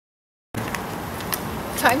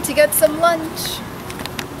Time to get some lunch.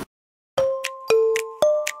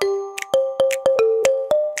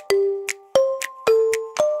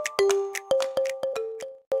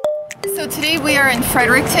 So today we are in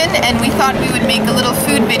Fredericton and we thought we would make a little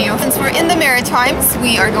food video. Since we're in the Maritimes,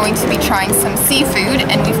 we are going to be trying some seafood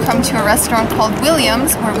and we've come to a restaurant called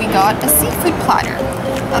Williams where we got a seafood platter.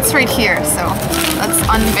 That's right here, so let's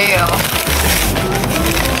unveil.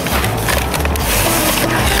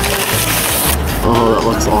 Oh, that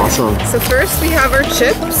looks awesome. So first we have our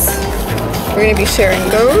chips. We're going to be sharing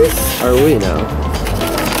those. Are we now?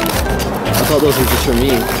 I thought those were just for me.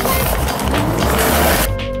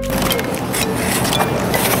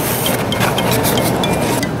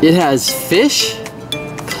 It has fish,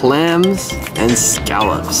 clams, and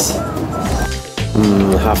scallops.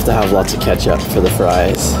 Have to have lots of ketchup for the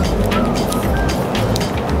fries.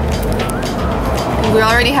 We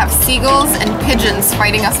already have seagulls and pigeons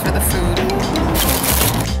fighting us for the food.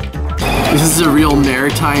 This is a real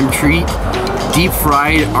maritime treat. Deep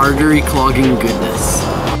fried, artery clogging goodness.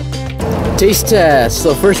 Taste test.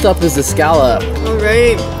 So first up is the scallop. All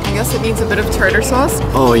right. I guess it needs a bit of tartar sauce.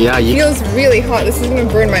 Oh yeah, It feels really hot. This is gonna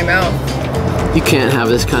burn my mouth. You can't have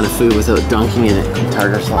this kind of food without dunking in it in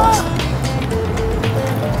tartar sauce.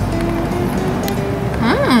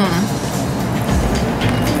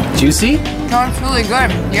 Juicy? No, it's really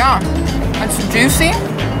good. Yeah, it's juicy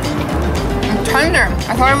and tender.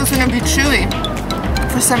 I thought it was gonna be chewy.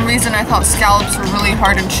 For some reason, I thought scallops were really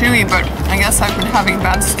hard and chewy, but I guess I've been having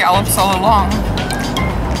bad scallops all along.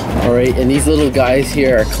 Alright, and these little guys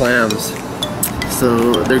here are clams.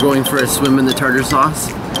 So they're going for a swim in the tartar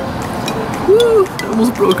sauce. Woo! It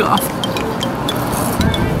almost broke off.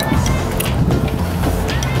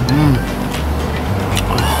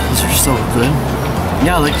 Oh, these are so good.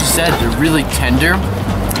 Yeah, like you said, they're really tender.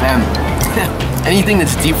 And anything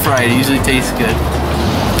that's deep fried usually tastes good.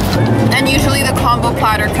 And usually the combo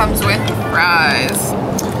platter comes with fries.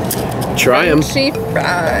 Try them. Cheap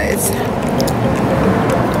fries.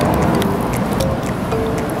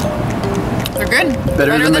 They're good.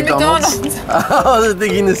 Better than McDonald's. Oh, they're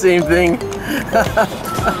thinking the same thing.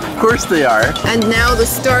 Of course they are. And now the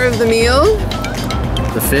star of the meal.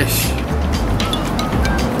 The fish.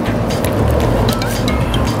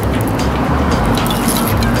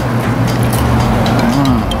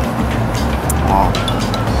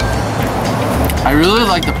 I really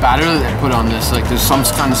like the batter that they put on this. Like there's some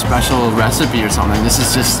kind of special recipe or something. This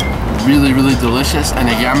is just really, really delicious. And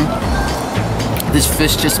again, this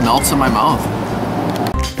fish just melts in my mouth.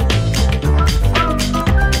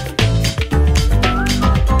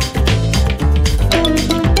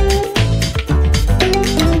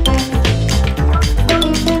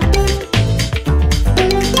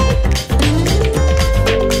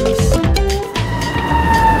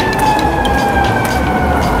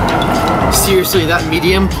 Seriously, that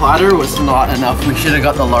medium platter was not enough. We should have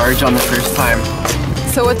got the large on the first time.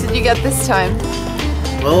 So what did you get this time?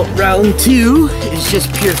 Well, round 2 is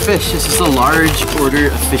just pure fish. This is a large order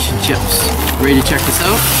of fish and chips. Ready to check this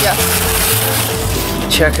out? Yes.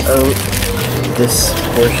 Check out this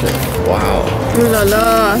portion. Wow. Ooh la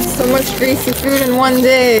la, so much greasy food in one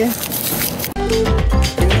day.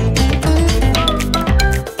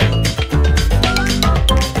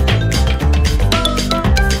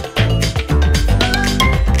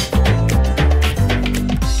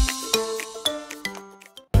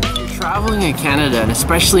 Traveling in Canada, and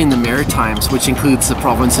especially in the Maritimes, which includes the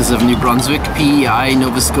provinces of New Brunswick, PEI,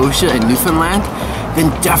 Nova Scotia, and Newfoundland,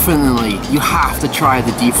 then definitely you have to try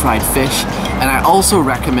the deep fried fish. And I also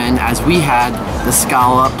recommend, as we had, the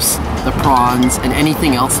scallops, the prawns, and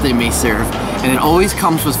anything else they may serve. And it always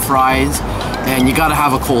comes with fries, and you gotta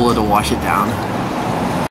have a cola to wash it down.